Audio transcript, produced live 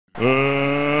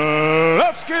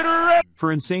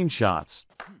for insane shots.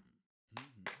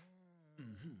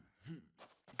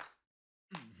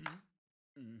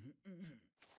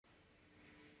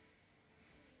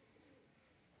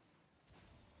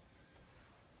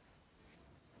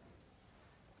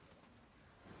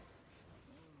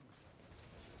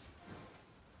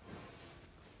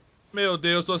 Meu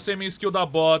Deus, tô sem minha skill da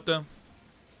bota.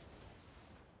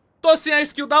 Tô sem a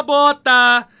skill da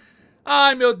bota.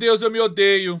 Ai, meu Deus, eu me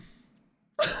odeio.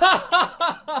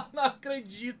 Não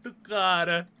acredito,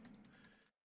 cara.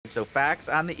 So Fax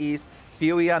on the east,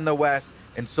 Huey on the west,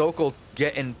 and Sokol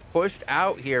getting pushed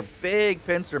out here. Big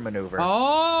pincer maneuver.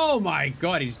 Oh my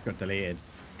god, he just got deleted.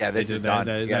 Yeah, this is done.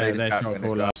 Yeah, they just got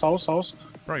finished off. South.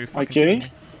 Bro, you fucking Okay. kidding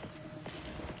me?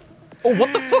 Oh,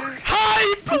 what the fuck?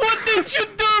 Hype! What did you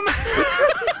do?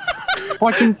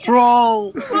 Fucking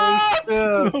troll! What?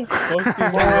 No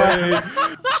Fucking way.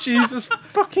 Jesus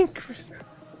fucking Christ.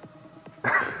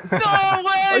 No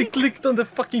way! I clicked on the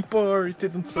fucking bar, it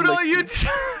didn't select Bro, you... it.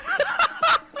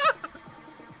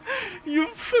 You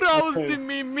froze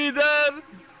me mid-air.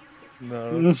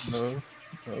 No.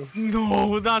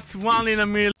 No, that's 1 in a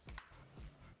million.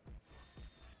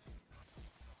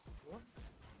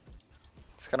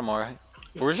 Esse cara morre.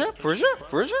 Puja.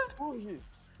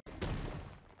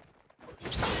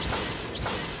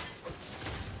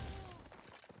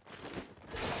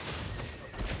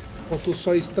 Faltou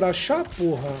só estrachar,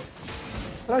 porra.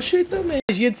 Estrachei também. A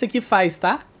magia disso aqui faz,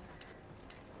 tá?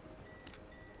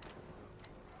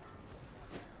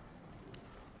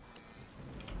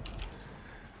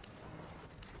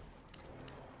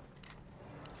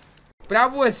 Pra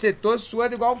você, tô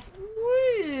suando igual...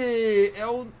 Ui! É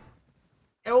o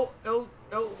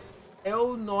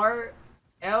nórdico...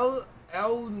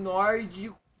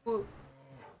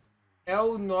 É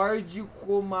o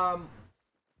nórdico,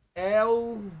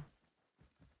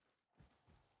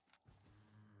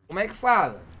 Como é que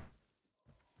fala?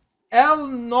 É o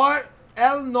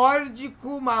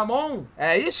nórdico mamon?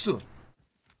 É isso?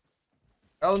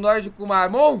 É o nórdico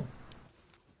mamon? Deixa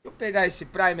eu pegar esse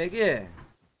prime aqui. Vou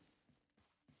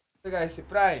pegar esse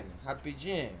prime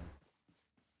rapidinho.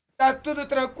 Tá tudo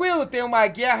tranquilo? Tem uma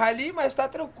guerra ali, mas tá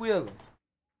tranquilo. Vou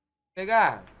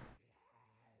pegar.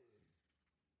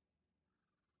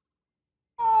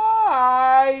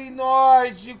 Ai,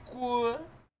 nórdico.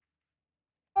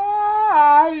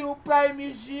 Ai, um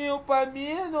primezinho pra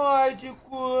mim,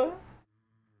 nórdico.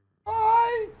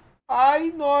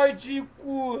 Ai,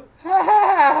 nórdico.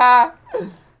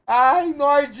 Ai,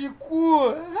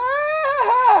 nórdico.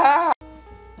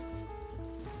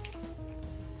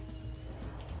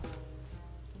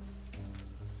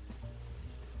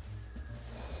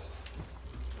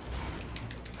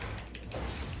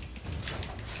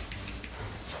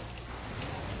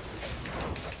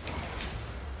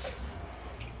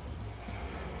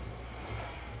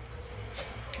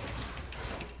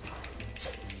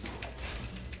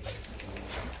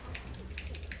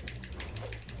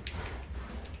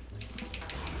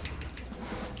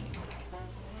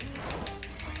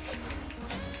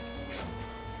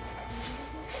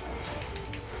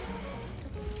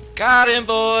 Got him,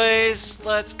 boys!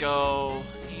 Let's go.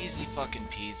 Easy fucking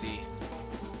peasy.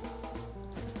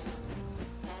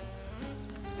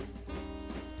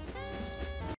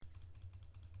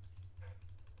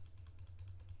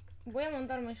 Voy a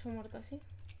montarme yo muerta, ¿sí?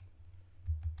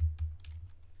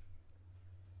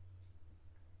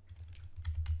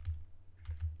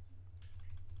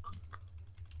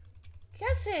 ¿Qué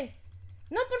hace?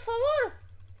 ¡No, por favor!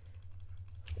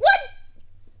 ¿What?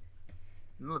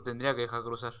 No lo tendría que dejar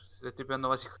cruzar. Le estoy pegando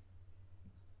básico.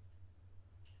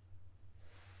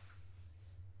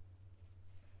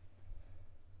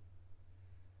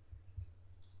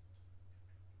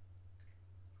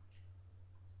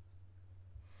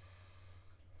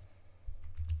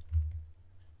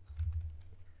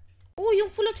 Uy, un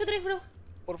full 8-3, bro.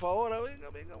 Por favor,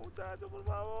 venga, muchacho, por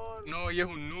favor. No, y es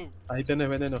un noob. Ahí tenés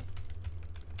veneno.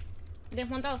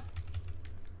 Desmontado.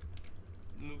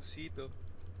 Noobcito.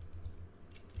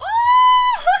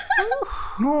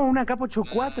 No, una capa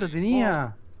 8-4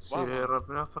 tenía. Sí,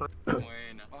 Buena.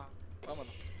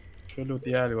 Vámonos. Yo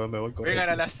looteé algo, me voy corriendo. Vengan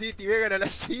a la City, vengan a la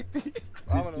City.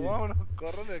 Vámonos,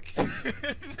 corran de aquí.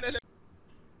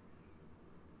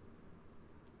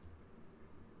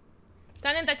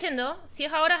 Están entachendo. Si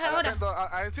es ahora, es ahora.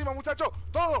 Encima, muchachos,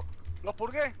 todo. Los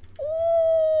purgué.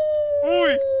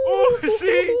 Uy,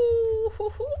 sí.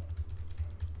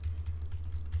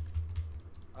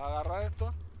 Agarra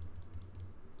esto.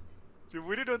 Se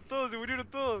murieron todos.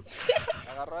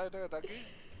 Agarra este que está aquí.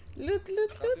 Loot.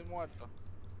 Casi muerto.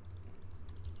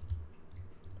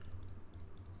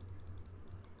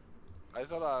 Ahí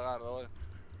se lo agarro, wey.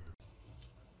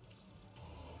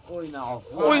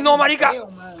 Uy, no, marica.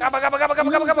 Capa, capa, capa,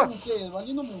 capa, capa, capa.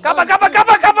 Capa, capa,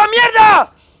 capa, capa,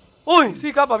 mierda. Uy,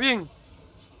 sí, capa, bien.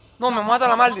 No, me mata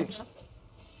la maldi.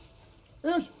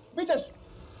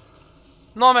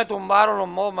 No, me tumbaron los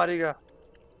mobs, marica.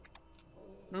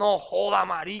 No joda,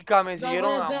 marica, me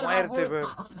siguieron a muerte, pero.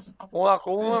 Joda,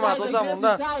 ¿cómo me mató esa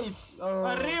monda?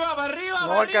 Arriba, para arriba,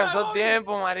 No alcanzó el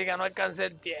tiempo, marica, no alcancé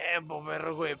el tiempo,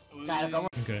 perro, güey.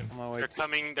 Okay.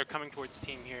 They're coming towards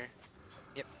team here.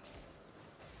 Yep.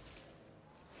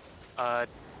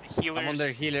 Healers. I'm on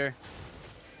their healer.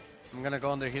 I'm gonna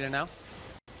go on their healer now.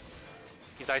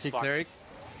 He's ice blocked. Cleric.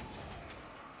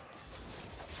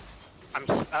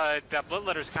 That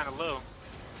bloodletter's kind of low.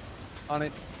 On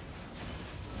it.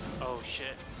 Oh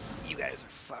shit. You guys are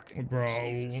fucking. Bro.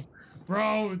 Jesus.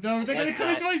 Bro, no, they're gonna come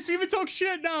into my stream and talk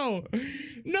shit now.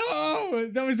 No,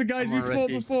 that was the guys we fought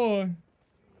before.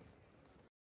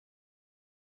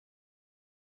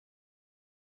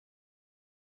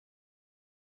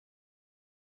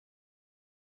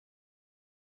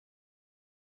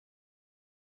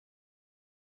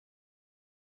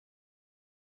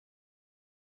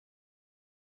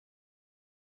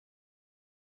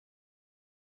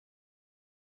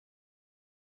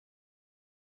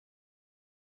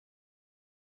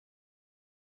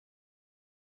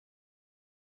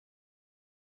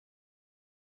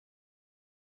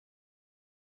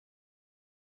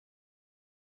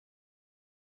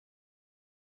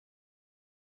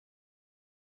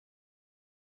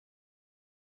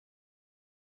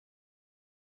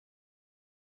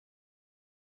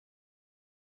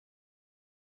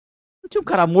 Tinha um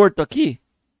cara morto aqui?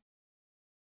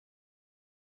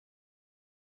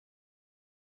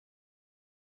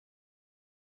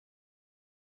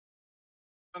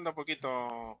 Anda un poquito.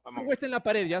 Vamos. Surwest en la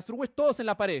pared, ya. Surwest todos en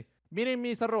la pared. Miren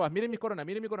mis arrobas, miren mi corona,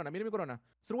 miren mi corona, miren mi corona.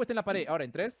 Surwest en la pared. Ahora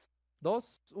en 3,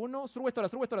 2, 1. Surwest ahora,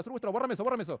 Surwest ahora, Surwest ahora. Bórrame eso,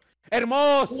 bórrame eso.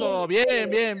 ¡Hermoso! Bien,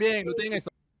 bien, bien. Looten eso.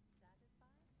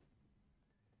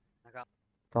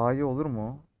 Daha iyi olur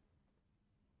mu?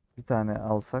 Bir tane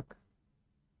alsak.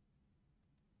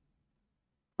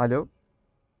 Alo?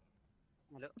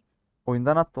 Alo.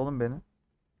 Oyundan attı oğlum beni.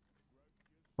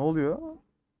 Ne oluyor?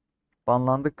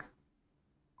 Banlandık.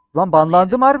 Lan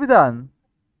banlandım harbiden.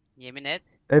 Yemin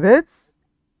et. Evet.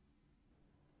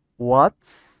 What?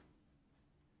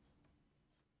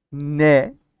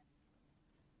 Ne?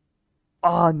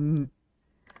 Aa.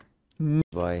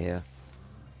 Boy here.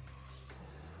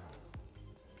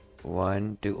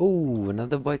 1, 2. Oh,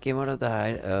 another boy came out of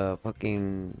the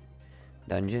fucking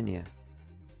dungeon here.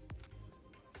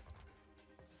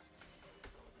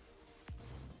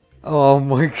 Oh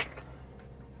my god.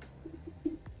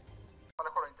 Olha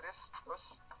a coroa em 3,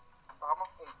 2, calma,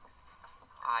 1.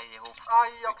 Ai, errou.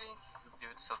 Ai, alguém. Meu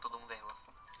Deus do céu, todo mundo errou.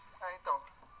 É, então.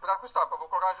 Cuidado com o stop, eu vou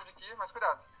colocar ajuda aqui, mas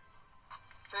cuidado.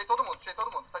 Tirei todo mundo, tirei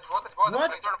todo mundo. Tá de boa, tá de boa.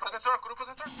 Protetor, protetor, cru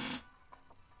protetor.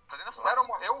 Tá dentro da flash. Zero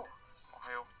morreu?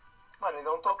 Morreu. Mano, ainda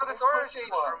não tô protetor, gente.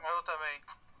 Morreu também.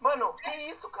 Mano, que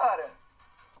isso, cara?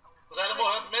 O Zé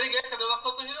morreu primeiro ninguém, cadê o nosso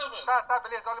outro healer, velho? Tá,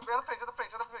 beleza, olha na frente, olha na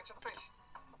frente, olha na frente, olha na frente.